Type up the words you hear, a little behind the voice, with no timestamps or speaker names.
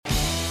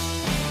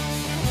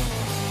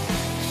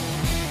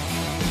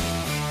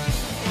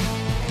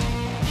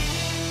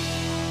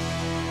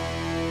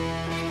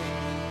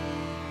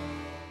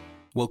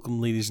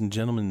Welcome, ladies and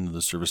gentlemen, to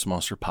the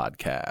ServiceMonster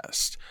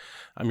podcast.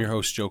 I'm your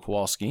host, Joe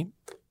Kowalski,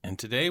 and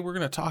today we're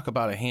going to talk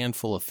about a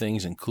handful of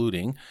things,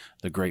 including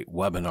the great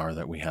webinar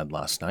that we had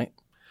last night,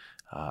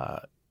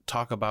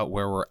 talk about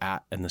where we're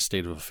at in the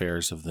state of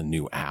affairs of the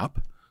new app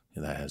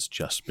that has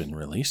just been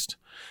released,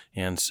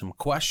 and some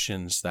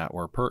questions that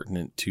were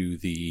pertinent to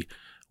the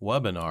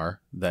webinar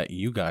that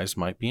you guys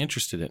might be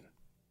interested in.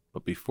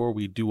 But before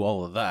we do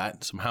all of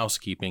that, some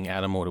housekeeping.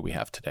 Adam, what do we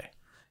have today?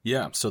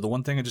 Yeah, so the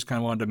one thing I just kind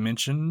of wanted to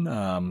mention,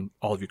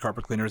 all of you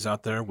carpet cleaners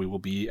out there, we will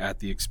be at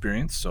the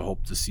experience, so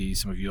hope to see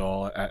some of you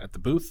all at the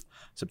booth,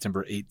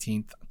 September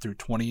 18th through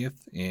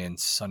 20th in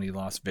sunny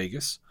Las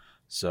Vegas.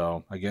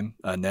 So again,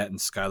 Annette and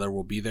Skylar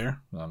will be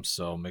there,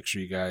 so make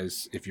sure you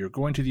guys, if you're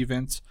going to the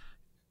event,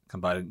 come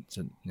by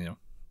and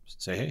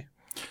say hey.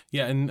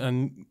 Yeah,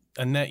 and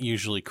Annette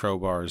usually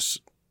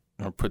crowbars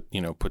or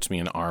puts me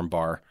in an arm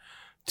bar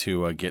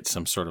to get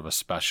some sort of a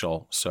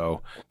special.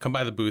 So come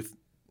by the booth.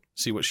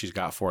 See what she's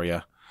got for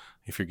you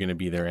if you're going to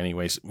be there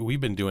anyways.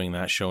 We've been doing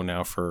that show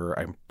now for,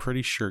 I'm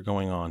pretty sure,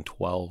 going on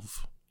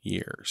 12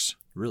 years.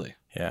 Really?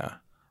 Yeah.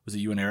 Was it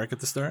you and Eric at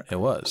the start? It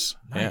was.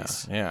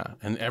 Nice. Yeah.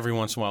 And every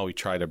once in a while we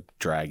try to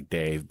drag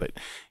Dave, but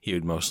he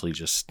would mostly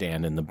just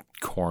stand in the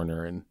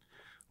corner and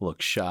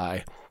look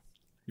shy.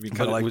 You mean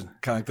kind of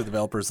like the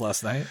developers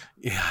last night?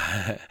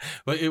 Yeah.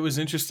 But it was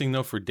interesting,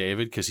 though, for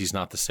David because he's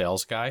not the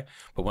sales guy.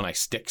 But when I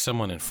stick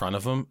someone in front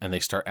of him and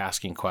they start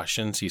asking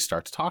questions, he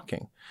starts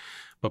talking.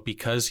 But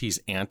because he's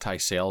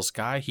anti-sales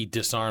guy, he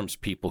disarms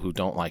people who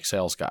don't like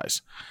sales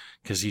guys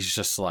because he's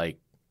just like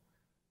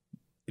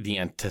the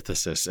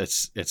antithesis.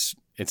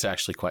 It's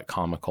actually quite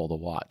comical to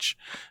watch.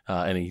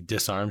 And he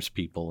disarms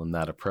people in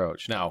that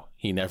approach. Now,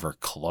 he never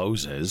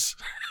closes,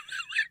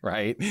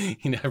 right?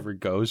 He never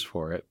goes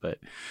for it. But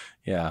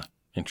yeah,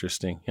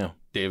 interesting.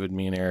 David,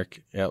 me, and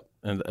Eric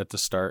at the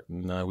start.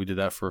 And we did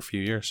that for a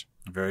few years.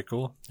 Very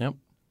cool. Yep.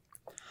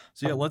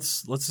 So yeah,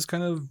 let's just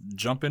kind of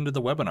jump into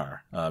the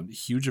webinar.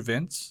 Huge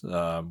event.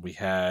 We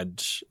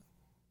had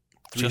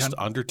just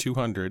under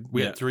 200.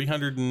 We had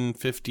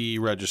 350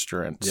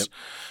 registrants. Yep.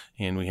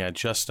 And we had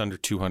just under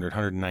 200,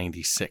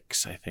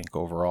 196, I think,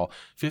 overall.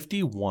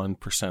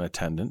 51%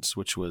 attendance,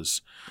 which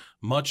was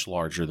much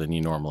larger than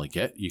you normally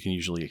get. You can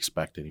usually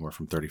expect anywhere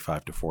from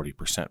 35 to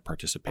 40%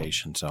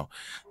 participation. So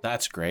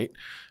that's great.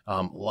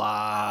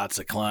 Lots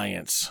of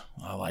clients,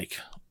 like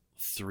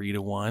 3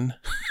 to 1.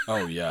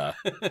 Oh, yeah.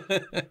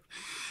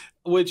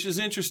 Which is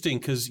interesting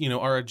because,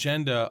 our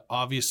agenda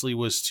obviously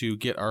was to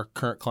get our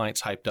current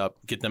clients hyped up,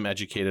 get them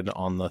educated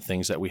on the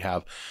things that we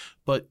have.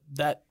 But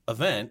that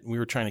event, we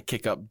were trying to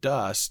kick up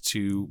dust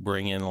to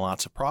bring in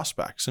lots of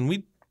prospects. And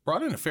we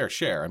brought in a fair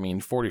share. I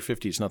mean, 40,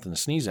 50 is nothing to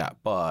sneeze at.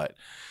 But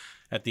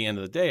at the end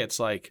of the day, it's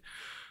like,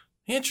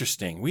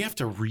 interesting. We have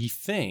to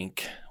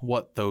rethink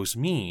what those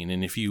mean.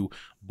 And if you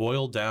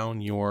boil down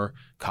your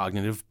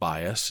cognitive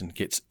bias and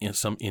get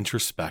some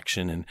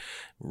introspection and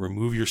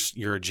remove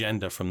your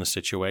agenda from the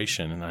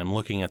situation, and I'm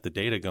looking at the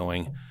data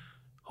going,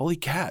 holy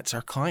cats,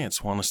 our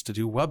clients want us to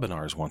do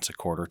webinars once a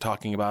quarter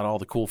talking about all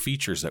the cool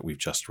features that we've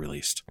just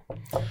released.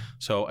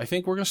 So I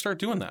think we're going to start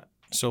doing that.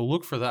 So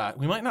look for that.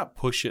 We might not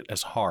push it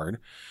as hard,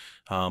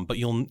 but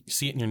you'll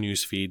see it in your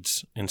news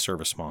feeds in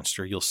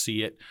ServiceMonster. You'll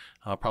see it.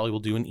 Probably we'll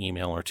do an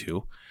email or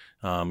two.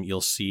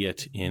 You'll see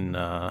it in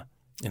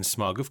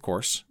Smug, of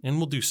course, and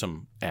we'll do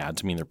some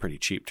ads. I mean, they're pretty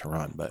cheap to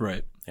run, but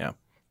right. Yeah.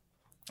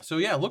 So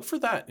yeah, look for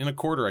that in a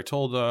quarter. I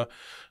told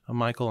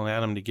Michael and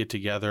Adam to get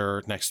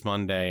together next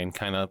Monday and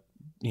kind of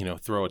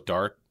throw a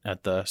dart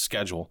at the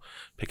schedule,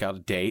 pick out a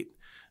date,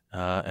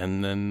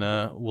 and then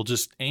we'll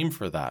just aim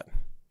for that,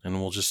 and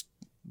we'll just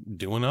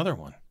do another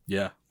one.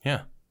 Yeah.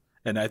 Yeah.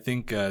 And I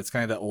think it's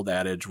kind of that old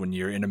adage when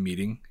you're in a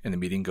meeting and the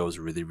meeting goes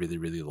really, really,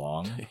 really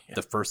long,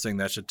 The first thing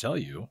that should tell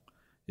you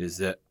is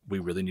that we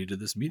really needed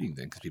this meeting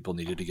then because people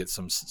needed to get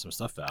some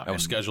stuff out. I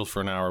was scheduled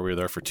for an hour. We were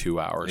there for 2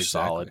 hours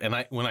solid.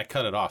 And when I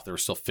cut it off, there were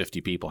still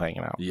 50 people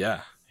hanging out.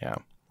 Yeah. Yeah.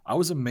 I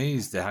was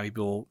amazed at how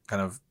people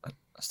kind of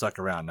stuck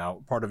around.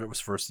 Now, part of it was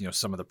first,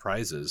 some of the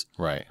prizes.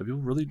 Right. But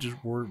people really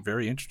just were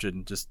very interested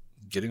in just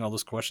getting all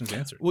those questions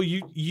answered. Well,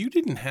 you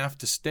didn't have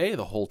to stay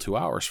the whole 2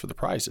 hours for the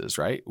prizes,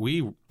 right?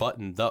 We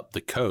buttoned up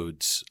the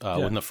codes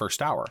in the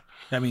first hour.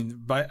 I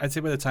mean, I'd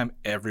say by the time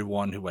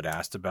everyone who had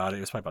asked about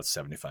it was probably about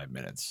 75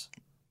 minutes.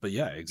 But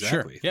yeah,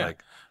 exactly. Sure. Yeah.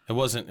 It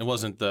wasn't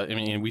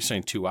we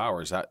saying 2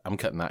 hours. I'm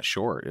cutting that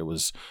short. It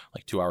was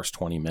like 2 hours,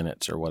 20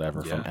 minutes or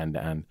whatever from end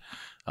to end.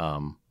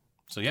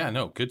 So yeah,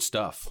 no, good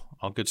stuff.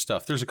 All good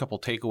stuff. There's a couple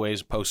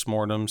takeaways,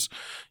 postmortems.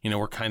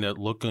 We're kind of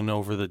looking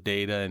over the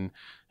data and,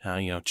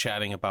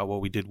 chatting about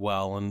what we did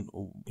well and,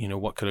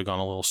 what could have gone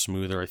a little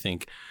smoother. I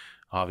think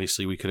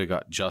obviously we could have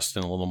got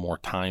Justin a little more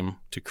time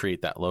to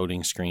create that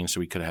loading screen.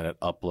 So we could have had it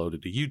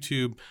uploaded to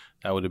YouTube.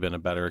 That would have been a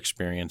better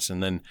experience.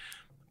 And then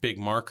Big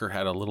Marker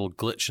had a little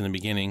glitch in the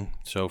beginning.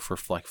 So for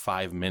like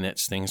 5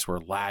 minutes, things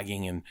were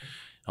lagging and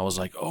I was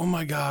like, oh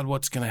my God,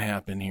 what's going to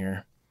happen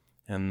here?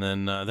 And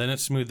then it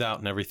smoothed out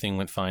and everything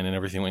went fine and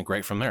everything went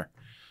great from there.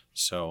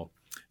 So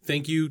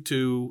thank you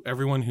to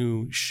everyone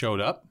who showed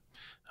up.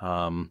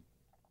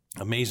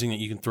 amazing that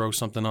you can throw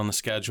something on the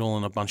schedule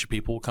and a bunch of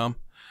people will come.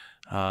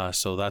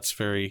 So that's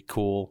very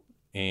cool.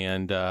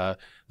 And the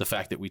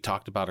fact that we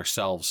talked about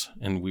ourselves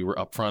and we were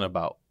upfront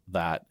about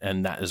that,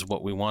 and that is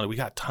what we wanted. We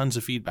got tons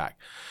of feedback,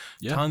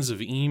 tons of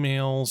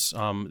emails.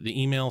 The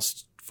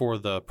emails for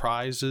the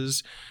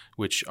prizes,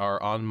 which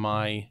are on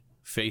my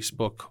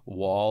Facebook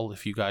wall,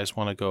 if you guys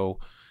want to go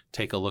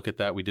take a look at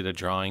that. We did a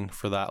drawing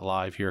for that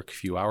live here a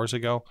few hours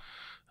ago.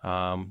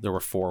 There were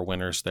 4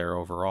 winners there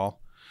overall.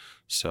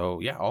 So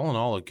yeah, all in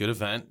all, a good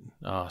event,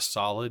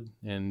 solid,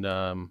 and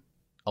a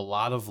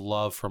lot of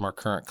love from our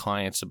current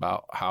clients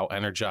about how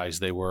energized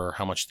they were,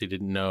 how much they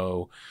didn't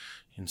know.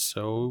 And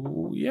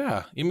so,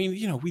 yeah, I mean,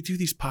 you know, we do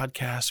these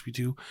podcasts, we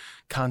do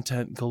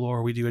content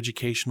galore, we do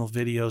educational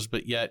videos,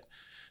 but yet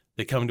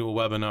they come to a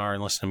webinar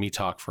and listen to me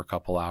talk for a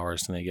couple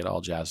hours and they get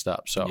all jazzed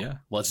up. So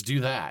let's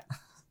do that.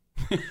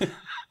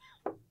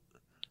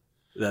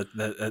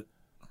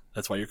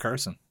 That's why you're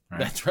Carson. Right?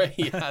 That's right.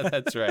 Yeah,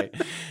 that's right.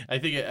 I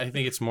think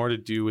it's more to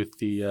do with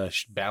the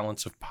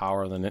balance of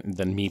power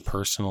than me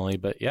personally.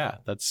 But yeah,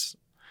 that's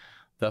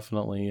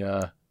definitely,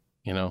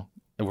 you know,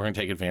 we're going to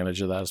take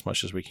advantage of that as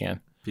much as we can.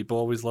 People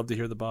always love to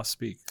hear the boss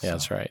speak. So. Yeah,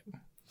 that's right.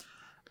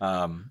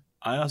 I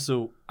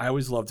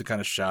always love to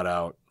kind of shout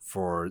out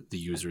for the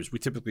users. We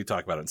typically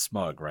talk about it in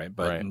Smug, right?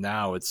 But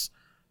now it's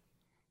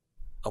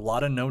a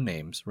lot of no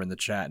names were in the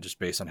chat just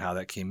based on how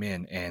that came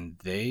in, and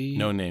they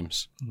no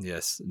names.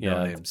 Yes,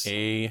 no names.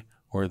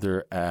 Or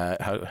they're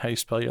at how do you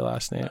spell your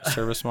last name?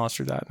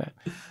 ServiceMonster.net.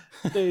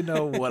 They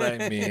know what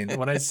I mean.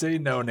 When I say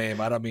no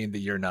name, I don't mean that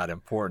you're not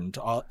important.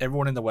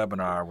 Everyone in the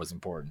webinar was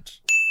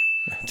important.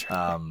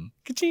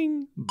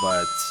 Ka-ching.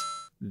 But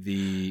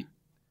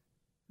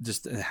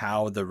just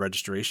how the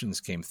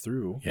registrations came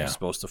through was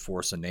supposed to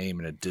force a name,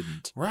 and it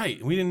didn't. Right.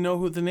 We didn't know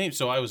who the name.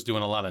 So I was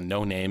doing a lot of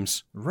no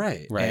names.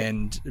 Right.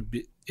 And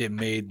it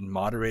made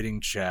moderating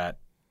chat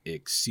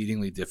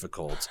exceedingly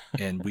difficult,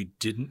 and we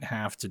didn't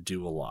have to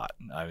do a lot.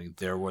 I mean,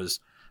 there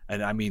was,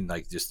 and I mean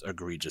like just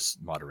egregious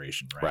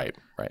moderation, right?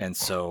 Right. And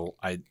so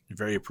I'm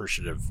very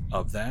appreciative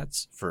of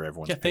that for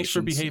everyone's patience. Thanks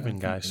for behaving,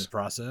 guys. In the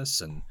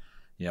process, and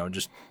you know,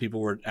 just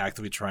people were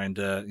actively trying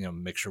to, you know,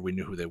 make sure we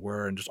knew who they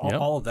were, and just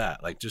all of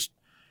that, like just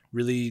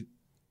really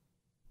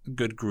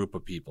good group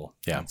of people.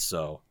 Yeah. And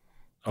so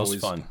it was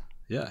fun.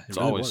 Yeah, it's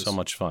really always so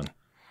much fun.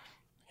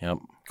 Yep.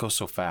 Goes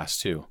so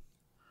fast too.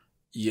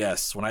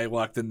 Yes, when I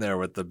walked in there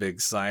with the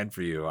big sign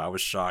for you, I was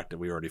shocked that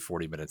we were already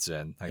 40 minutes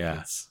in.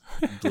 It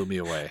blew me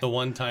away. The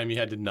one time you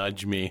had to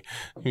nudge me,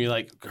 you're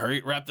like,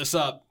 hurry, wrap this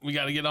up. We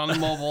got to get on the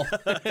mobile.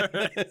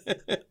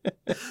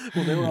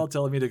 Well, they were all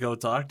telling me to go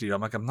talk to you.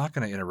 I'm like, I'm not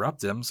going to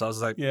interrupt him. So I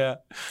was like, yeah.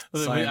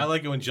 I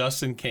like it when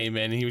Justin came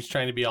in and he was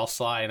trying to be all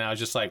sly, and I was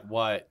just like,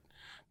 what?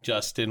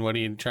 Justin, what are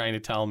you trying to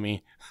tell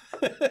me?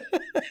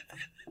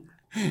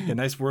 Yeah,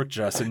 nice work,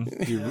 Justin.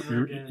 You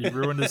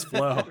ruined his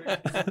flow.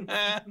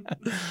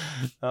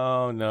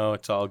 Oh, no,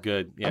 it's all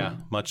good. Yeah,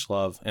 much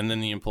love. And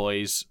then the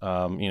employees,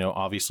 you know,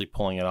 obviously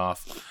pulling it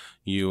off.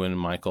 You and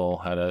Michael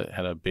had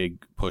a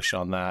big push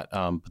on that.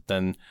 But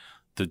then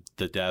the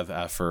dev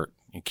effort,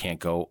 you can't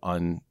go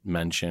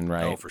unmentioned,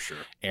 right? Oh, for sure.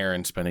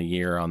 Aaron spent a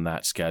year on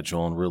that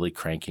schedule and really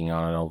cranking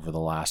on it over the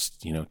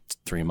last,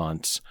 3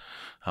 months.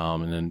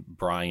 And then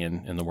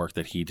Brian and the work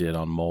that he did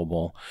on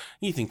mobile.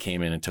 Ethan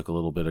came in and took a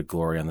little bit of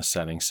glory on the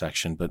settings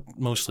section, but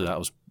mostly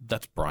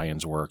that's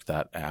Brian's work,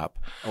 that app.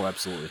 Oh,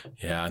 absolutely.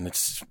 Yeah, and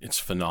it's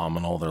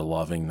phenomenal. They're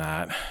loving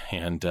that.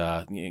 And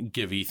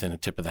give Ethan a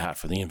tip of the hat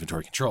for the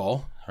inventory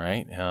control,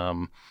 right?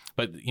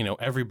 But,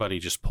 everybody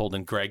just pulled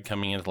in. Greg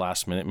coming in at the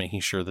last minute,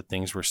 making sure that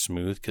things were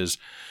smooth because,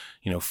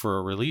 for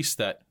a release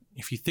that,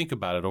 if you think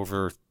about it,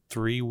 over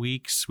 3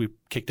 weeks, we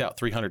kicked out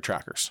 300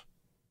 trackers.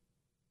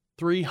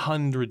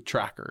 300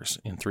 trackers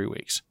in 3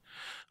 weeks.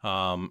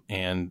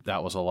 And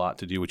that was a lot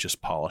to do with just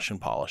polish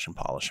and polish and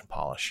polish and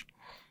polish.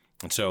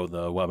 And so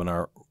the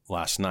webinar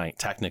last night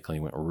technically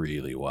went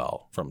really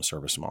well from a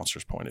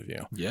ServiceMonster's point of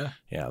view. Yeah.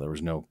 Yeah, there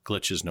was no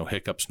glitches, no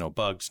hiccups, no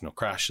bugs, no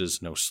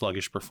crashes, no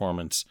sluggish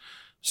performance.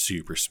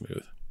 Super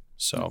smooth.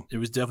 So it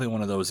was definitely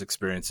one of those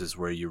experiences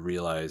where you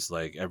realize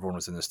like everyone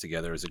was in this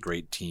together as a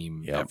great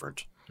team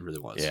effort. It really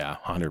was. Yeah,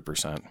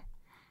 100%.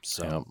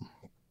 So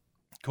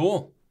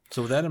cool.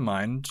 So with that in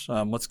mind,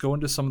 let's go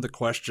into some of the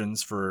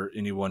questions for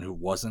anyone who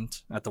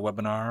wasn't at the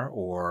webinar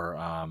or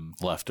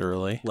left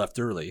early.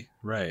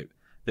 Right.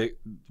 They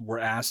were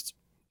asked.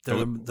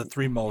 They're the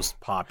 3 most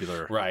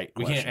popular. Right.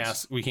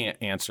 Questions. We can't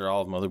answer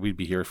all of them. We'd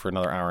be here for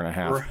another hour and a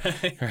half.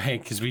 Right.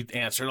 Because we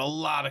answered a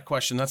lot of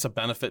questions. That's a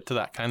benefit to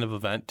that kind of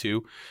event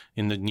too.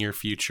 In the near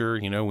future,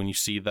 when you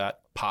see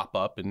that pop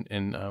up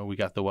and we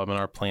got the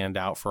webinar planned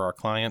out for our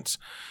clients,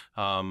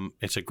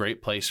 it's a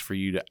great place for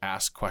you to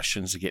ask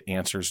questions to get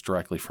answers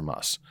directly from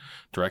us,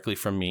 directly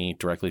from me,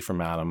 directly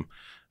from Adam.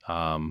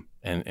 And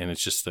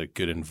it's just a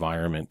good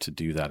environment to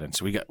do that. And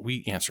so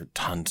we answered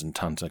tons and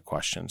tons of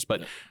questions,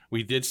 but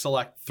we did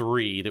select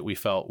 3 that we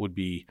felt would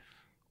be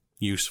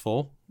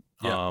useful,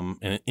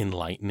 and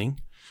enlightening.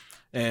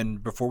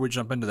 And before we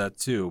jump into that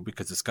too,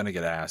 because it's going to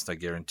get asked, I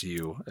guarantee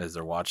you, as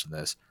they're watching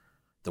this,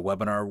 The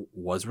webinar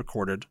was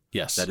recorded.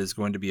 Yes. That is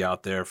going to be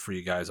out there for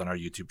you guys on our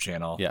YouTube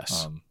channel.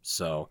 Yes.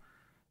 So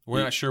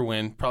we're not sure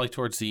when, probably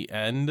towards the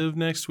end of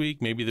next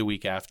week, maybe the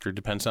week after,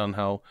 depends on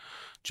how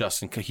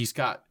Justin, he's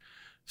got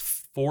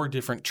 4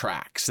 different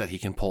tracks that he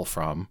can pull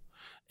from,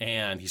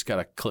 and he's got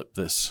to clip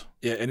this.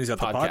 Yeah, and he's got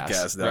the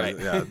podcast. Right.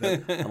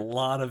 Yeah, a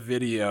lot of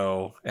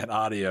video and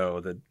audio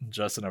that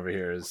Justin over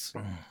here is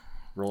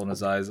rolling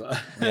his eyes.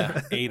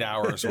 Yeah, 8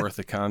 hours worth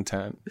of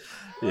content.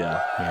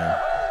 Yeah.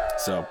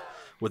 So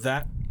with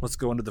that, let's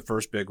go into the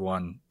first big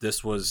one.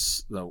 This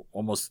was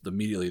almost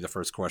immediately the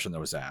first question that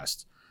was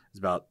asked. It's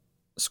about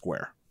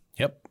Square.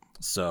 Yep.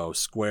 So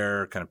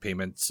Square kind of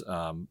payments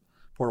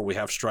portal. We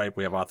have Stripe.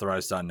 We have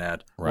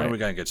Authorized.net. Right. When are we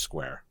going to get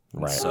Square?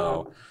 Right.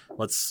 So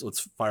let's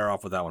fire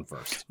off with that one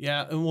first.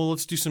 Yeah. Well,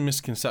 let's do some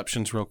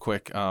misconceptions real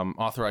quick.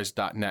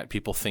 Authorized.net,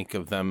 people think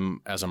of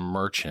them as a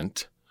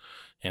merchant,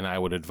 and I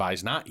would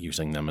advise not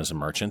using them as a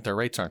merchant. Their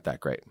rates aren't that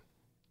great.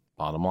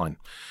 Bottom line.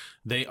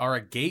 They are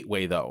a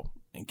gateway, though.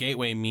 And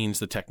gateway means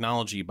the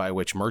technology by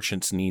which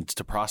merchants needs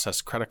to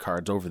process credit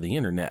cards over the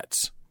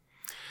internets.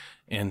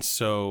 And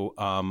so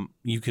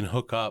you can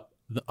hook up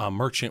a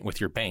merchant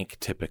with your bank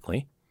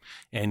typically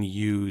and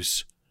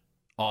use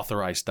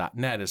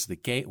Authorized.net as the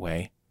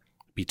gateway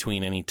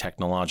between any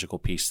technological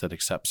piece that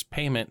accepts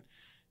payment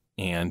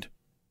and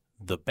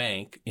the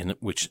bank,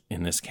 which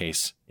in this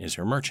case is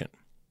your merchant.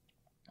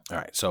 All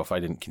right, so if I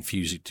didn't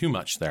confuse you too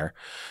much there,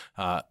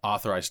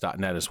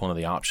 Authorized.net is one of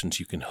the options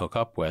you can hook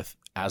up with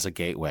as a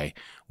gateway,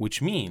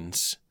 which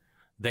means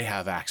they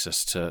have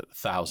access to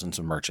thousands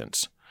of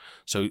merchants.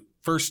 So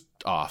first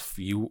off,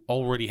 you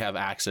already have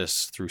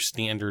access through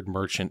standard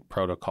merchant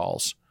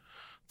protocols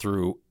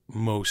through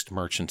most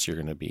merchants you're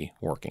going to be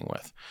working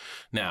with.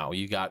 Now,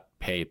 you got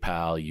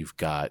PayPal, you've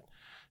got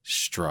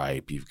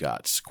Stripe, you've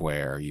got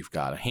Square, you've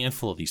got a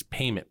handful of these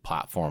payment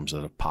platforms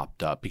that have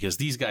popped up because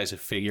these guys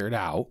have figured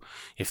out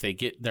if they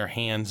get their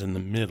hands in the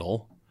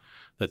middle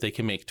that they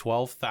can make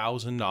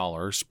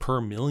 $12,000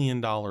 per $1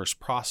 million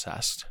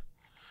processed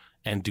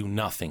and do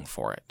nothing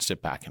for it,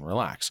 sit back and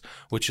relax,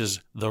 which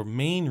is the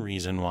main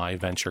reason why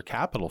venture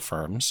capital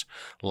firms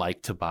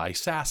like to buy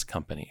SaaS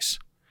companies.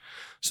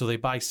 So they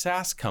buy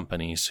SaaS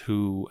companies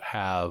who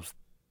have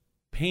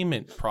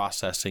payment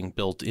processing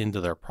built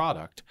into their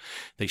product.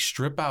 They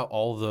strip out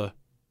all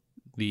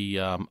the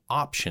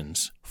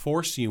options,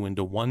 force you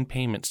into one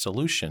payment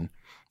solution,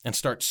 and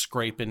start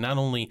scraping. Not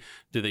only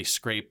do they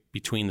scrape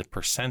between the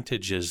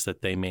percentages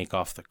that they make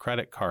off the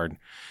credit card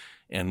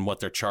and what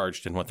they're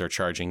charged and what they're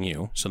charging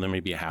you, so there may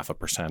be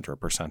 0.5% or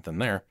 1% in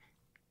there,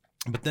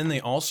 but then they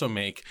also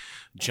make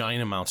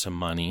giant amounts of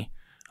money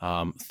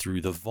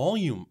through the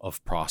volume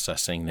of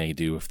processing they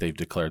do if they've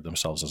declared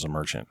themselves as a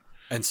merchant.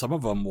 And some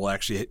of them will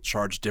actually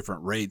charge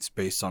different rates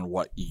based on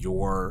what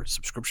your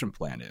subscription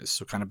plan is.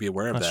 So kind of be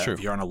aware of that. True.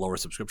 If you're on a lower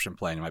subscription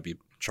plan, you might be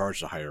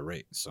charged a higher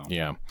rate. So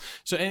yeah.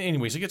 So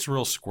anyways, it gets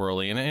real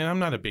squirrely. And I'm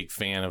not a big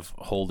fan of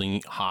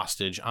holding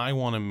hostage. I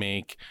want to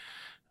make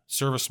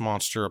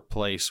ServiceMonster a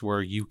place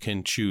where you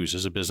can choose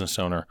as a business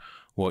owner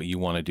what you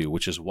want to do,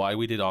 which is why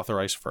we did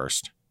Authorize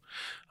first.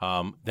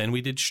 Then we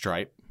did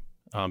Stripe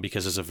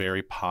because it's a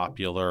very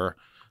popular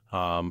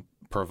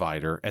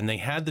provider. And they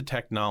had the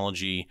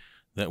technology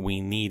that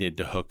we needed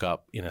to hook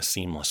up in a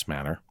seamless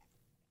manner.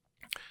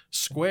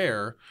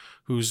 Square,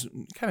 who's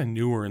kind of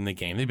newer in the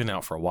game, they've been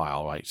out for a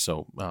while, right?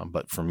 So,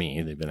 but for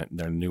me,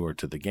 they're newer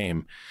to the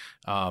game.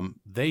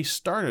 They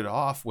started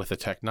off with a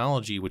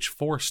technology which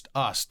forced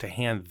us to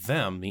hand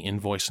them the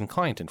invoice and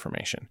client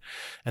information,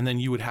 and then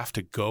you would have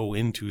to go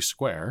into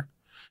Square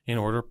in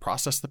order to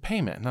process the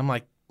payment. And I'm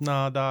like,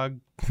 nah, dog,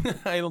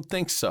 I don't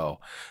think so.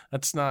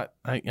 That's not.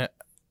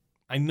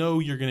 I know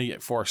you're going to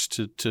get forced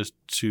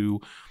to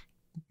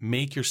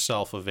make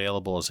yourself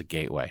available as a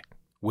gateway,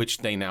 which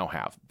they now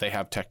have. They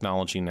have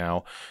technology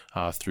now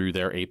through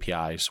their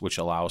APIs, which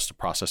allow us to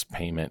process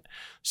payment.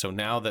 So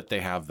now that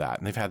they have that,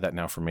 and they've had that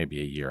now for maybe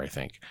a year, I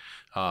think,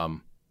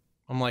 I'm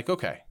like,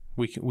 okay,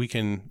 we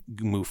can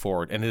move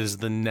forward. And it is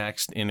the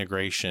next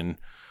integration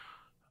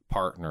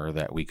partner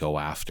that we go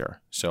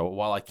after. So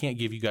while I can't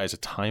give you guys a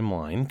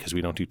timeline, because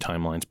we don't do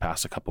timelines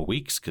past a couple of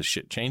weeks because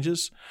shit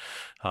changes,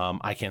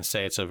 I can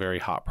say it's a very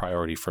hot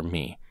priority for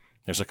me.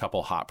 There's a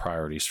couple hot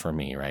priorities for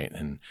me, right?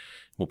 And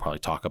we'll probably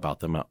talk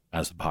about them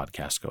as the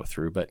podcast go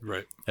through, but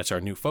right. That's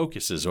our new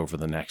focuses over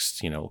the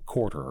next,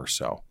 quarter or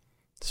so.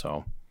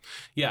 So,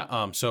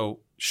 yeah.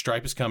 So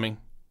Stripe is coming.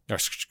 Or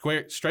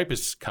Stripe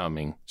is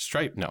coming.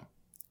 No,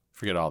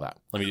 forget all that.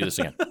 Let me do this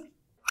again.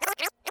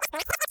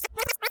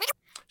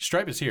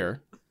 Stripe is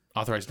here.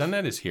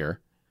 Authorized.net is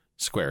here.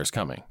 Square is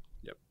coming.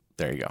 Yep.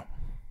 There you go.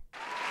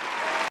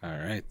 All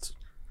right.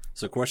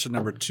 So question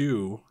number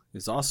 2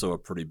 is also a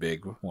pretty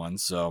big one,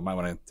 so might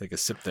want to take a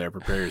sip there.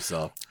 Prepare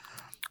yourself.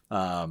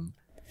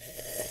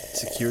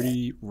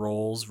 Security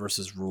roles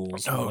versus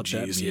rules. Oh,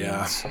 geez,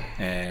 yeah.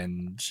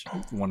 And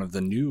one of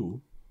the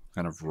new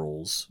kind of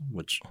rules,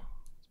 which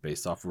is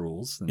based off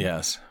rules. And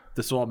yes.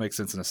 This will all make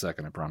sense in a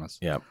second, I promise.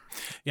 Yeah.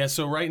 Yeah,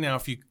 so right now,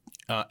 if you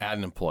add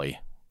an employee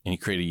and you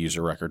create a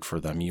user record for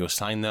them, you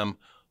assign them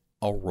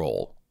a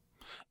role.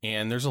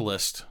 And there's a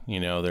list,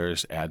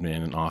 there's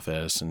admin and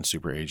office and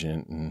super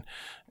agent and,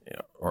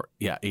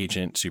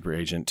 agent, super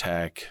agent,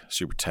 tech,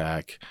 super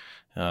tech,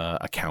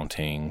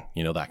 accounting,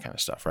 that kind of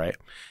stuff, right?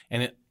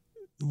 And it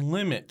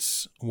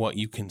limits what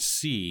you can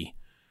see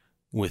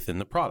within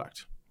the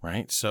product,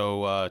 right?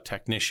 So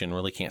technician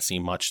really can't see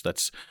much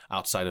that's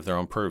outside of their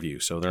own purview.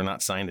 So they're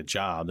not signed a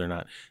job. They're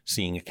not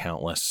seeing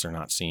account lists. They're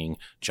not seeing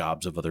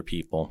jobs of other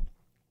people.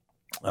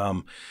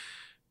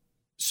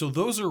 So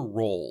those are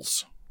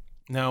roles.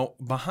 Now,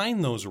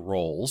 behind those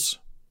roles,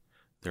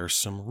 there's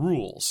some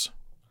rules.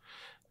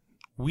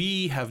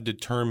 We have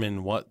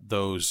determined what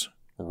those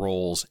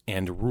roles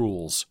and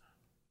rules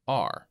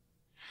are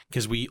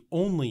because we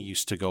only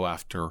used to go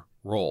after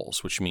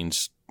roles, which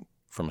means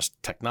from a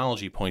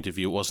technology point of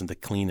view, it wasn't the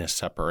cleanest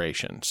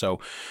separation.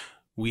 So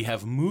we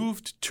have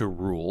moved to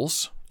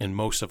rules in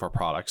most of our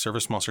products.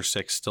 ServiceMonster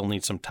 6 still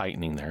needs some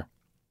tightening there.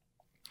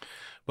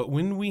 But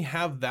when we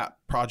have that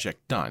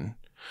project done,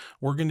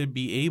 we're going to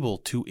be able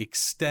to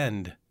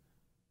extend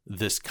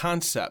this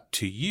concept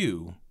to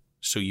you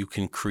so you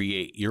can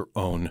create your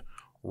own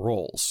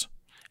roles.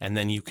 And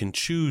then you can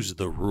choose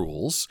the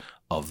rules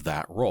of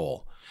that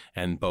role.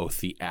 And both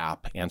the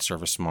app and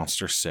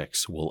ServiceMonster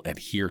 6 will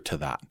adhere to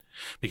that.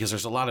 Because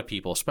there's a lot of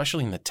people,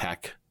 especially in the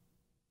tech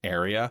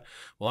area,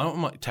 well, I want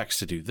my techs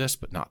to do this,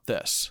 but not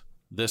this.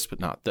 This, but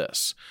not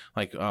this.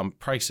 Like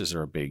prices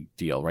are a big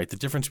deal, right? The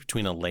difference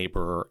between a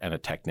laborer and a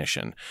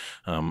technician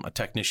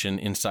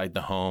inside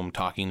the home,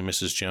 talking to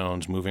Mrs.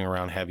 Jones, moving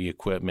around heavy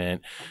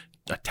equipment,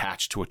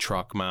 attached to a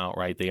truck mount,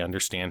 right? They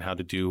understand how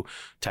to do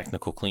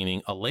technical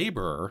cleaning. A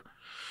laborer,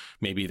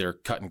 maybe they're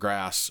cutting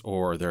grass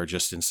or they're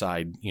just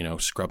inside,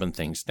 scrubbing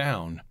things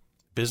down.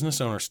 Business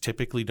owners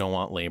typically don't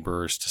want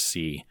laborers to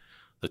see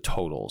the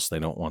totals. They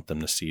don't want them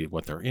to see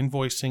what they're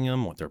invoicing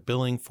them, what they're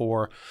billing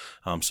for.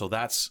 So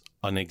that's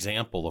an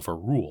example of a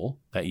rule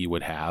that you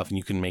would have. And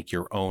you can make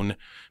your own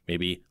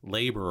maybe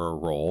laborer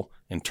role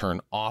and turn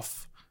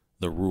off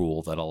the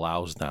rule that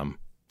allows them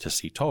to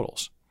see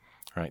totals.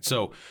 All right.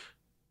 So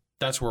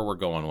that's where we're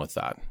going with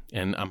that.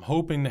 And I'm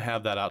hoping to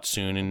have that out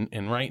soon.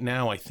 And right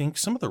now, I think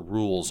some of the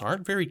rules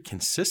aren't very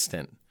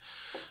consistent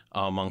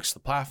amongst the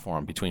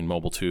platform between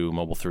Mobile 2,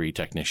 Mobile 3,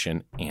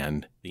 Technician,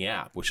 and the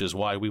app, which is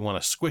why we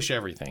want to squish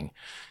everything,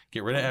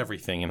 get rid of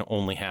everything, and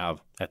only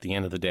have, at the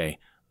end of the day,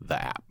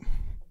 the app.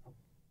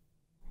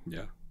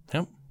 Yeah.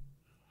 Yep.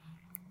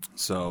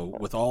 So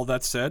with all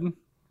that said,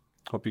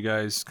 hope you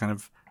guys kind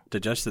of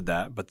digested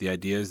that, but the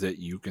idea is that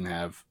you can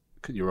have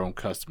your own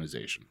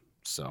customization.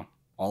 So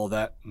all of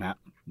that, Matt,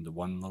 the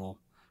one little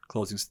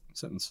closing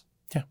sentence.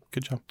 Yeah,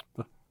 good job.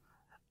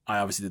 I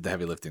obviously did the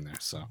heavy lifting there,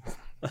 so...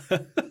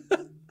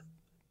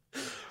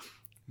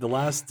 The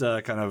last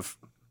kind of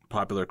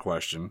popular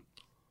question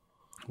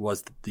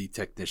was the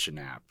Technician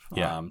app.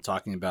 Yeah.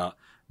 Talking about,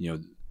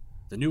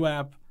 the new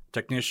app,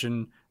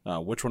 Technician,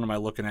 which one am I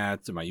looking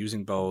at? Am I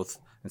using both?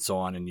 And so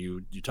on. And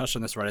you touched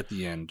on this right at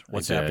the end.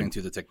 What's happening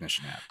to the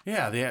Technician app?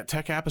 Yeah, the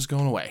tech app is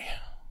going away.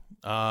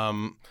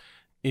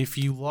 If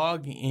you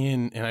log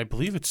in, and I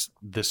believe it's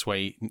this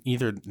way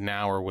either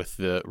now or with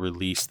the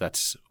release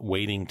that's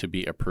waiting to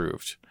be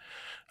approved.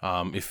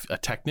 If a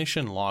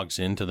technician logs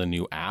into the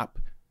new app,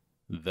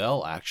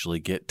 they'll actually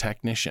get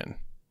Technician,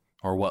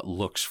 or what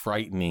looks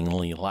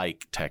frighteningly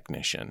like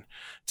Technician.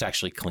 It's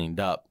actually cleaned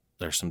up.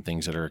 There's some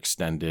things that are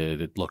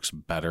extended. It looks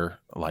better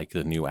like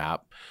the new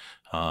app.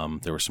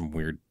 There was some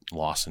weird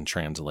loss in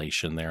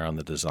translation there on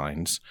the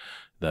designs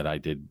that I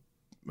did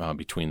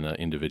between the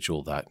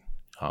individual that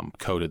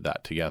coded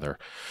that together.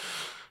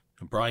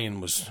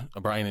 Brian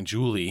and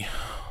Julie,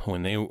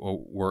 when they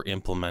were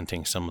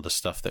implementing some of the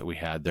stuff that we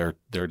had,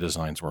 their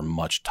designs were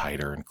much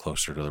tighter and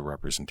closer to the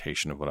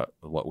representation of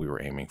what we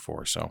were aiming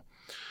for. So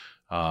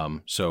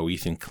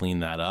Ethan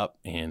cleaned that up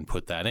and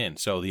put that in.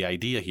 So the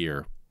idea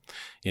here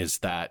is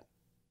that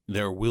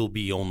there will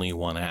be only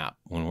one app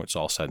when it's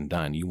all said and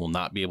done. You will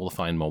not be able to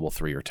find Mobile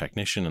 3 or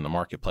Technician in the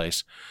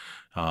marketplace.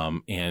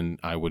 And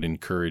I would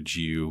encourage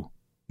you,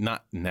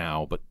 not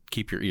now, but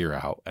keep your ear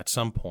out. At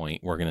some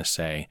point, we're going to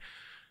say,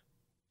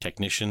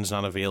 Technician's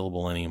not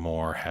available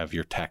anymore. Have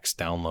your techs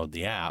download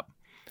the app.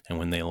 And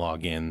when they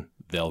log in,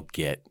 they'll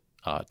get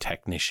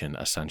Technician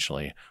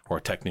essentially, or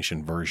a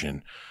Technician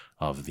version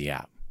of the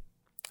app,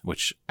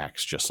 which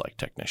acts just like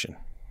Technician.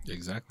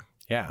 Exactly.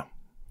 Yeah.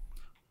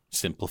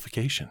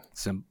 Simplification.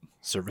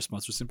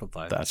 ServiceMonster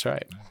Simplified. That's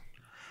right.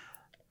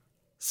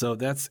 So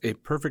that's a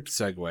perfect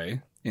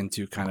segue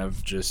into kind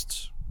of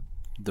just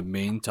the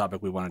main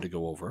topic we wanted to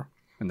go over.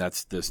 And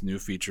that's this new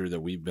feature that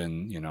we've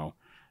been,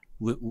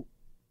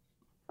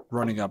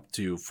 running up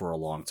to for a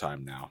long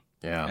time now.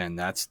 Yeah. And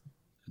that's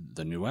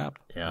the new app,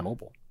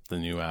 mobile. The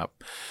new app.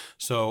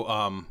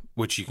 So,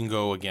 which you can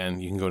go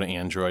to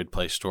Android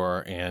Play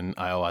Store and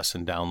iOS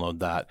and download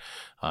that.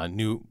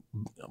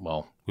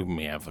 We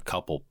may have a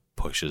couple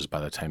pushes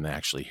by the time they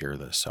actually hear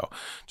this. So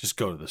just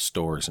go to the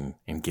stores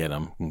and get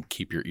them and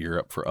keep your ear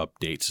up for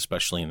updates,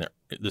 especially in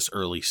this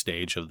early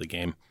stage of the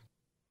game.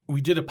 We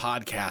did a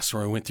podcast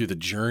where we went through the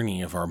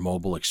journey of our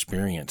mobile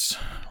experience,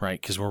 right?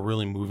 Because we're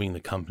really moving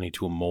the company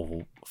to a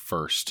mobile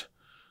first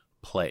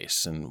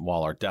place. And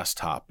while our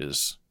desktop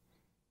is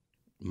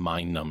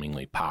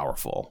mind-numbingly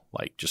powerful,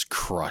 like just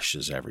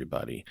crushes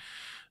everybody,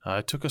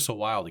 it took us a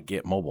while to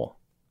get mobile.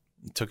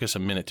 It took us a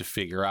minute to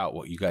figure out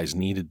what you guys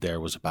needed there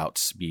was about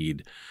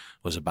speed,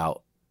 was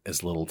about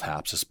as little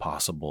taps as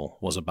possible,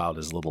 was about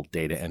as little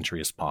data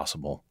entry as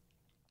possible.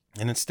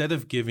 And instead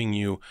of giving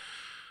you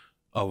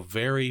a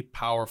very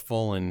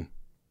powerful and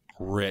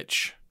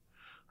rich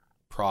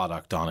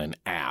product on an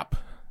app,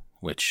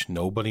 which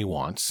nobody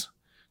wants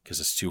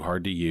because it's too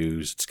hard to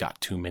use, it's got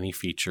too many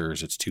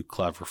features, it's too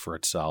clever for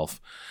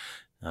itself,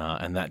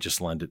 and that just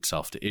lends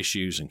itself to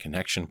issues and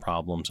connection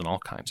problems and all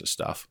kinds of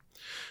stuff.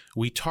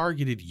 We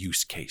targeted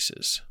use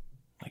cases.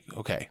 Like,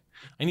 okay,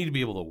 I need to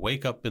be able to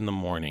wake up in the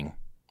morning,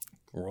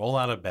 roll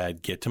out of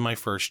bed, get to my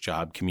first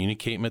job,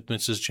 communicate with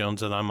Mrs.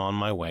 Jones that I'm on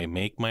my way,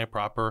 make my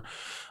proper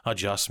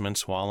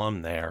adjustments while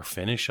I'm there,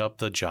 finish up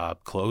the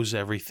job, close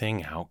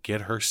everything out,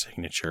 get her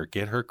signature,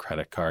 get her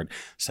credit card,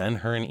 send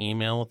her an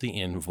email with the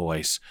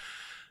invoice,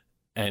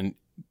 and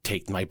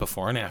take my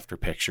before and after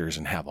pictures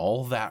and have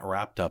all that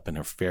wrapped up in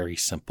a very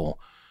simple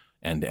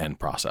end-to-end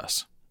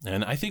process.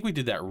 And I think we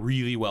did that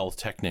really well with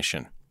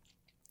Technician,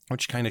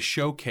 which kind of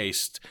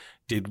showcased,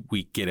 did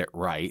we get it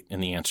right?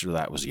 And the answer to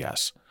that was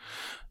yes.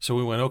 So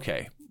we went,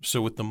 okay,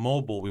 so with the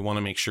mobile, we want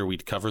to make sure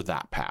we'd cover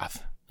that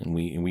path. And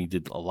we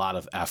did a lot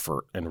of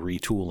effort and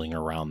retooling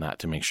around that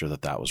to make sure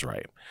that that was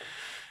right.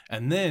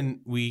 And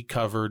then we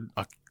covered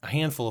a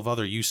handful of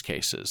other use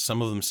cases,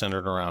 some of them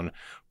centered around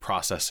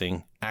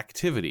processing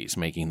activities,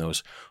 making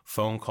those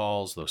phone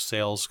calls, those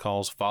sales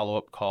calls,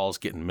 follow-up calls,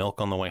 getting milk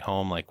on the way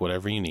home, like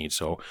whatever you need.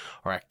 So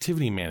our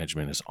activity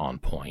management is on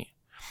point.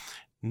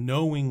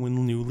 Knowing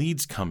when new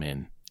leads come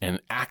in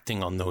and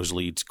acting on those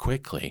leads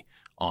quickly,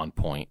 on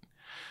point.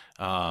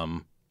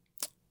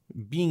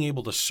 Being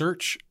able to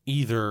search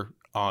either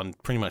on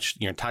pretty much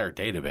your entire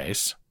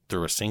database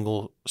through a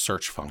single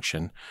search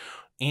function,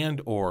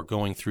 and or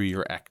going through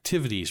your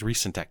activities,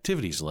 recent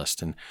activities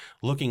list, and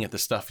looking at the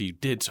stuff you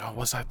did. So,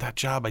 was that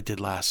job I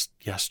did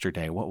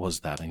yesterday? What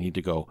was that? I need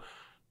to go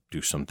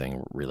do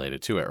something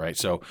related to it, right?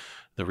 So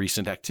the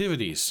recent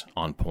activities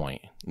on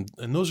point.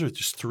 And those are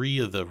just three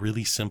of the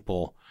really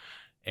simple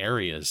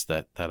areas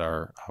that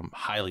are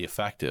highly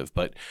effective.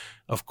 But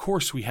of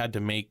course, we had to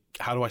make,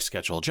 how do I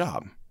schedule a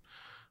job?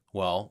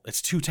 Well,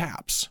 it's 2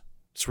 taps.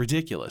 It's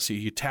ridiculous.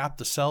 You tap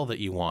the cell that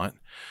you want,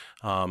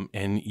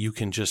 and you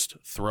can just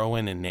throw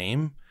in a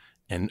name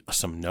and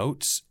some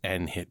notes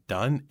and hit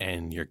done,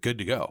 and you're good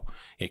to go.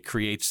 It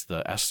creates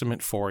the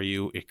estimate for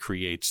you. It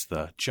creates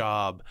the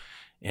job.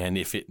 And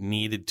if it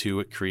needed to,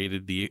 it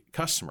created the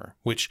customer,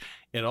 which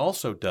it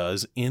also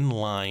does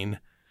inline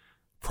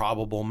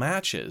probable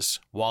matches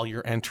while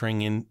you're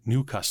entering in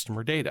new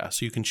customer data.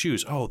 So you can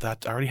choose, oh,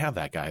 that I already have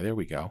that guy. There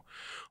we go.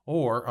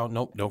 Or, oh,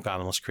 nope, don't got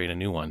him. Let's create a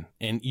new one.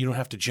 And you don't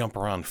have to jump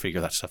around and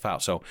figure that stuff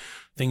out. So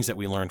things that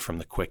we learned from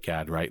the quick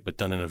ad, right? But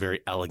done in a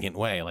very elegant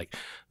way. Like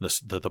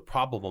the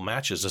probable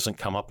matches doesn't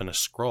come up in a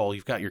scroll.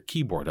 You've got your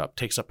keyboard up,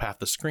 takes up half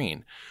the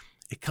screen.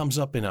 It comes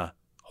up in a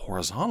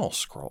horizontal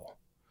scroll.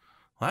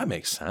 Well, that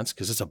makes sense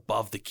because it's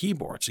above the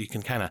keyboard. So you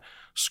can kind of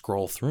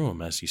scroll through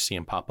them as you see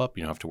them pop up.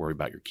 You don't have to worry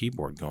about your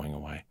keyboard going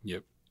away.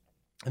 Yep.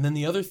 And then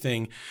the other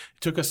thing, it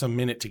took us a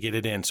minute to get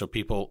it in. So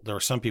there were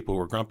some people who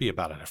were grumpy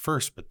about it at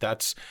first, but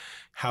that's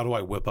how do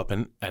I whip up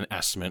an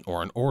estimate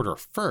or an order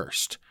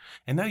first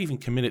and not even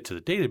commit it to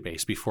the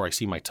database before I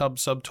see my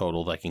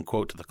subtotal that I can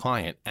quote to the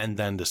client and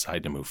then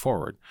decide to move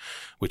forward,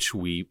 which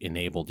we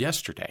enabled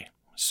yesterday.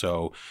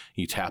 So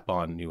you tap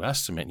on new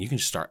estimate and you can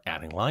just start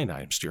adding line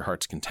items to your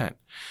heart's content,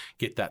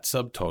 get that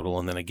subtotal.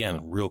 And then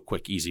again, real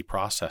quick, easy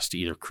process to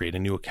either create a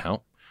new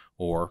account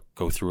or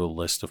go through a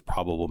list of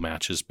probable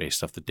matches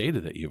based off the data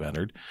that you've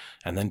entered.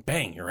 And then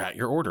bang, you're at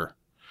your order.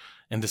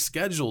 And to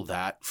schedule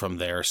that from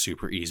there,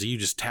 super easy. You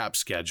just tap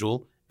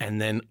schedule.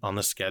 And then on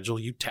the schedule,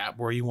 you tap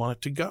where you want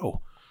it to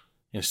go.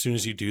 And as soon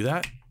as you do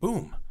that,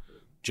 boom,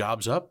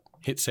 job's up,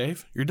 hit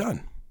save, you're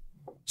done.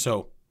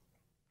 So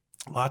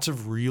lots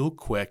of real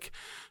quick,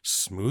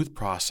 smooth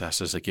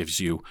processes that gives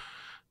you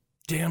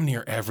damn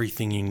near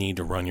everything you need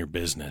to run your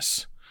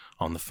business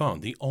on the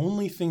phone. The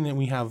only thing that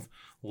we have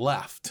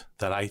left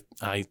that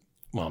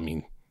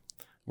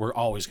we're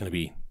always going to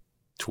be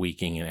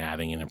tweaking and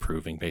adding and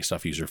improving based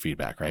off user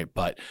feedback, right?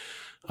 But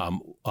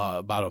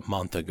about a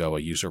month ago, a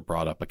user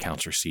brought up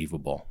accounts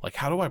receivable. Like,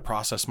 how do I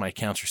process my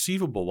accounts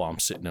receivable while I'm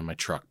sitting in my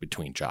truck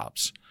between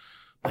jobs?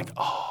 Like,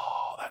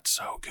 oh, that's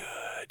so good.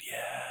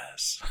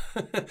 Yes.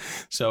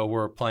 So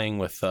we're playing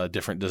with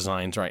different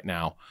designs right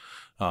now.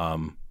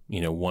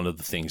 One of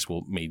the things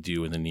we may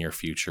do in the near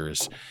future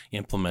is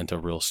implement a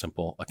real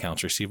simple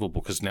accounts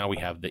receivable, because now we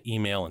have the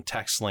email and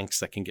text links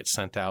that can get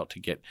sent out to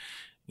get,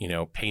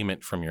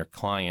 payment from your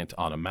client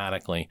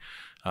automatically,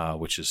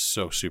 which is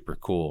so super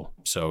cool.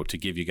 So to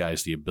give you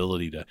guys the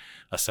ability to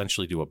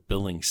essentially do a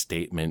billing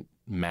statement,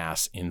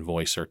 mass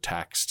invoice or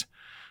text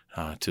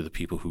to the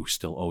people who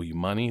still owe you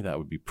money, that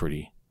would be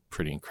pretty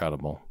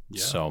incredible.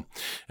 Yeah. So,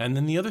 and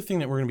then the other thing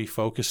that we're going to be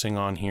focusing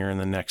on here in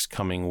the next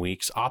coming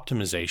weeks,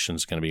 optimization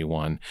is going to be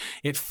one.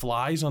 It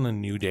flies on a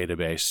new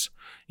database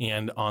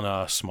and on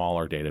a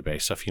smaller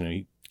database. So if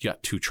you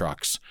got 2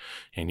 trucks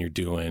and you're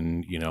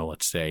doing,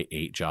 let's say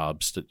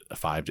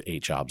 5 to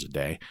 8 jobs a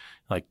day,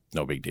 like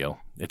no big deal.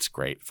 It's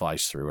great.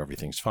 Flies through.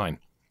 Everything's fine.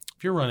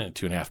 If you're running a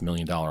 $2.5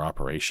 million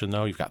operation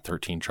though, you've got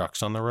 13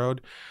 trucks on the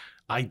road.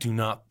 I do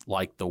not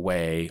like the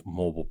way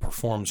mobile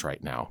performs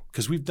right now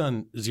because we've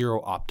done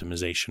zero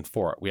optimization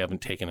for it. We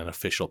haven't taken an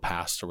official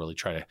pass to really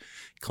try to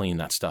clean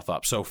that stuff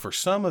up. So for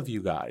some of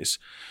you guys,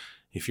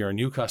 if you're a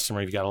new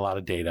customer, you've got a lot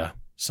of data.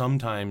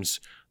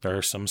 Sometimes there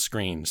are some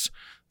screens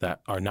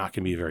that are not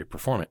going to be very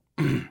performant.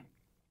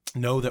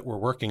 Know that we're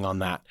working on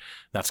that.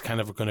 That's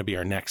kind of going to be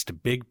our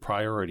next big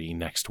priority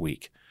next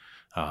week.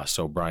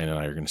 So Brian and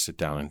I are going to sit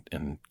down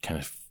and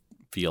kind of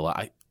feel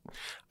I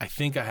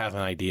think I have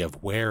an idea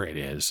of where it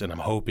is, and I'm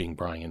hoping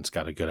Brian's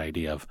got a good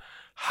idea of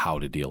how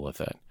to deal with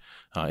it.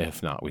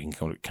 If not, we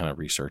can kind of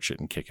research it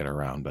and kick it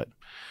around. But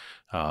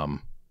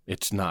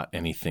it's not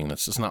anything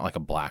it's not like a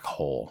black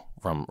hole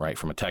from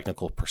a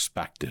technical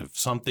perspective.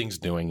 Something's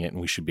doing it, and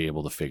we should be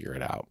able to figure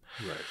it out.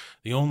 Right.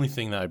 The only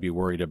thing that I'd be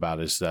worried about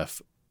is that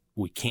if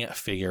we can't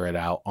figure it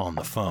out on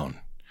the phone,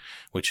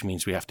 which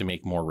means we have to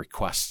make more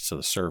requests to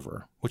the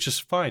server, which is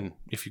fine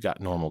if you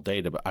got normal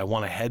data, but I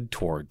want to head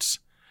towards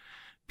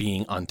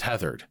being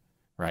untethered,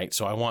 right?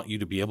 So I want you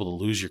to be able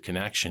to lose your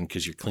connection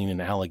because you're cleaning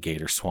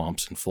alligator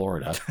swamps in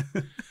Florida.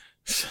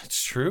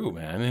 It's true,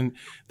 man. And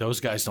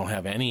those guys don't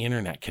have any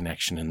internet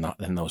connection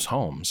in those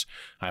homes.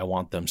 I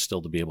want them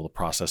still to be able to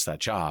process that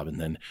job. And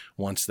then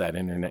once that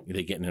internet,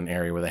 they get in an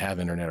area where they have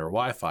internet or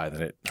Wi-Fi,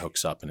 then it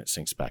hooks up and it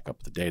syncs back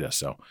up the data.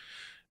 So,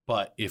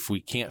 but if we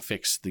can't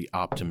fix the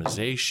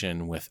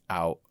optimization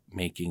without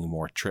making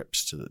more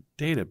trips to the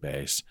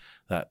database,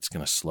 that's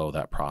going to slow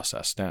that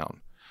process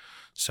down.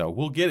 So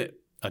we'll get it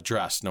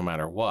addressed no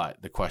matter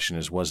what. The question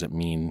is, what does it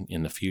mean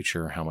in the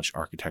future? How much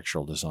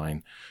architectural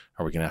design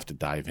are we going to have to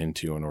dive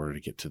into in order to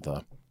get to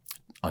the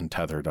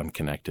untethered,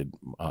 unconnected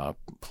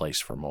place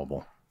for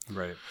mobile?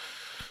 Right.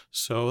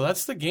 So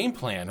that's the game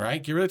plan,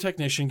 right? Get rid of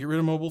Technician, get rid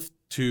of Mobile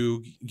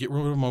 2, get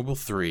rid of Mobile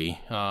 3.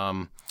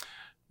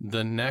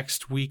 The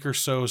next week or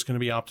so is going to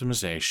be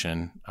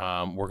optimization.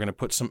 We're going to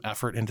put some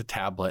effort into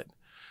tablet,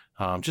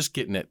 just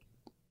getting it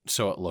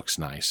so it looks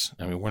nice.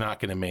 I mean, we're not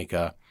going to make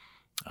a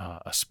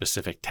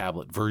specific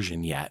tablet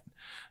version yet,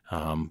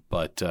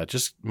 but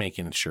just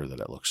making sure that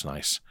it looks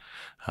nice.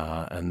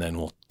 And then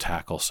we'll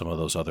tackle some of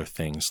those other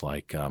things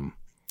like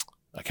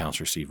accounts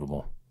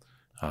receivable,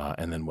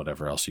 and then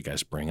whatever else you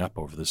guys bring up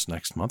over this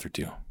next month or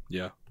 2.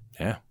 Yeah.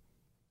 Yeah.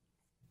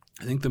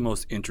 I think the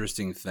most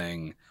interesting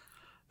thing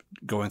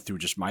going through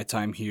just my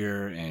time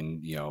here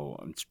and,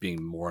 just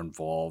being more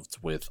involved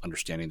with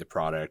understanding the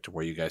product,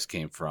 where you guys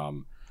came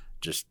from,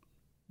 just,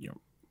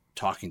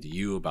 talking to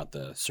you about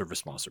the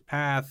ServiceMonster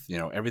path,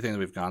 everything that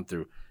we've gone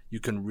through, you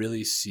can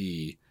really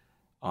see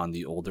on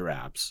the older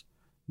apps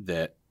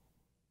that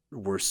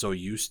we're so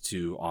used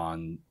to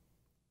on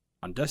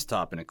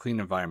desktop in a clean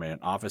environment, an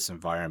office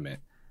environment.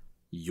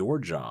 Your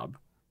job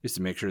is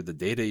to make sure the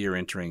data you're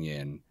entering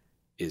in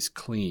is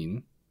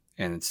clean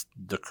and it's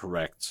the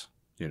correct,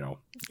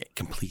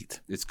 complete.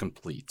 It's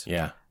complete.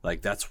 Yeah.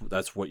 Like that's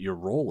what your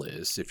role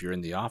is if you're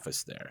in the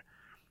office there.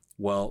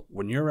 Well,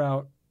 when you're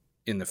out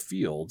in the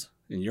field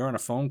and you're on a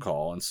phone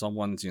call and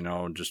someone's,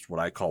 just what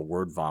I call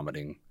word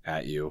vomiting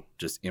at you,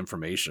 just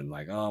information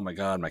like, oh my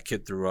God, my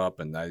kid threw up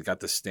and I got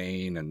the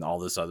stain and all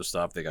this other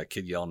stuff. They got a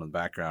kid yelling in the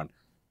background.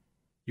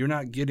 You're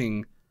not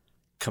getting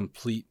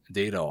complete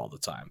data all the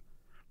time.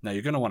 Now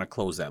you're going to want to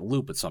close that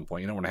loop at some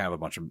point. You don't want to have a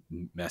bunch of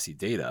messy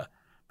data,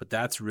 but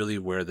that's really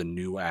where the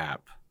new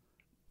app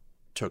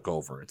took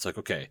over. It's like,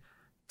 okay,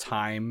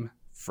 time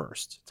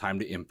first, time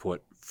to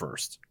input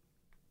first,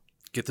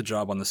 get the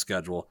job on the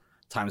schedule,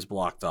 time's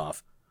blocked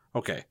off.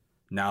 Okay,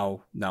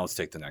 now let's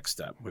take the next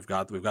step. We've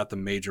got the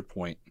major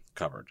point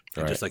covered.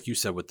 And just like you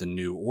said with the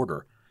new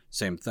order,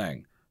 same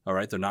thing. All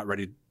right, they're not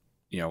ready,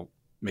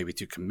 maybe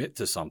to commit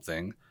to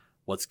something.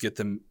 Let's get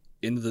them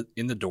in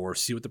the door,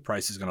 see what the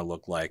price is going to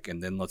look like,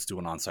 and then let's do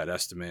an on-site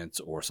estimate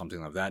or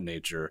something of that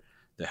nature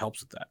that helps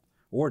with that.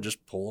 Or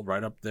just pull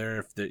right up there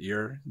if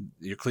you're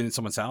cleaning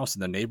someone's house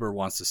and the neighbor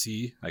wants to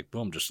see, like,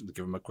 boom, just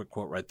give them a quick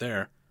quote right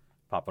there,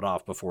 pop it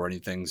off before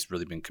anything's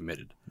really been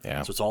committed.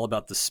 Yeah. So it's all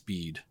about the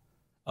speed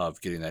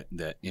of getting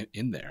that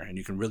in there, and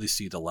you can really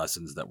see the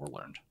lessons that were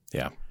learned.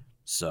 Yeah.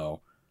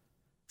 So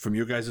from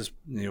your guys'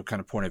 kind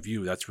of point of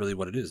view, that's really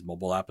what it is.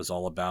 Mobile app is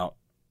all about,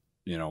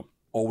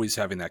 always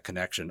having that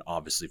connection,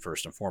 obviously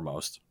first and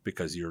foremost,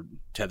 because you're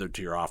tethered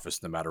to your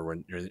office no matter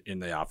when you're in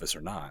the office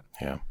or not.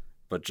 Yeah.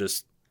 But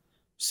just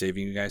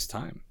saving you guys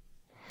time,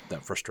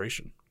 that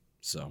frustration.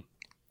 So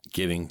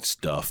getting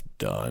stuff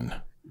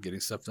done.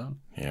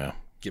 Yeah.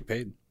 Get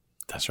paid.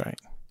 That's right.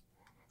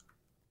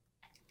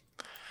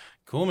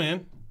 Cool,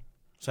 man.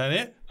 Is that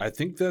it? I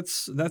think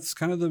that's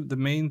kind of the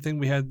main thing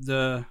we had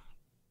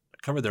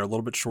covered there. A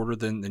little bit shorter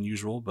than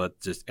usual, but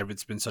just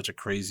it's been such a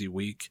crazy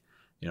week,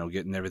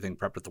 getting everything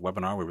prepped at the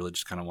webinar. We really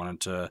just kind of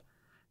wanted to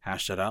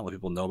hash that out, let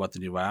people know about the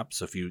new app.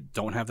 So if you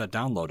don't have that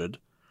downloaded,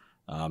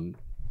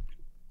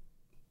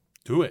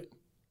 do it.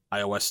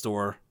 iOS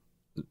Store,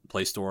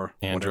 Play Store,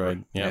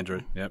 Android. Yep.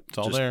 Android. Yep. It's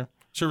all there.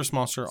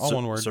 ServiceMonster, all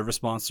one word.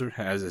 ServiceMonster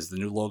has the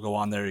new logo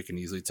on there. You can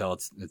easily tell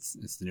it's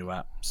the new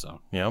app.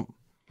 So yep.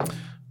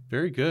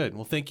 Very good.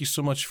 Well, thank you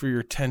so much for your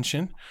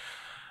attention.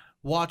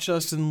 Watch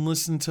us and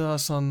listen to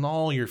us on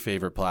all your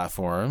favorite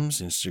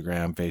platforms: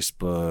 Instagram,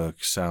 Facebook,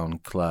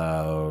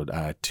 SoundCloud,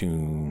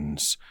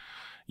 iTunes,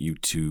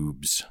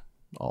 YouTubes,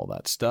 all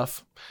that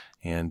stuff.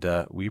 And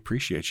we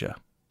appreciate you.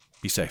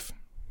 Be safe.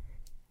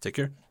 Take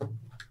care.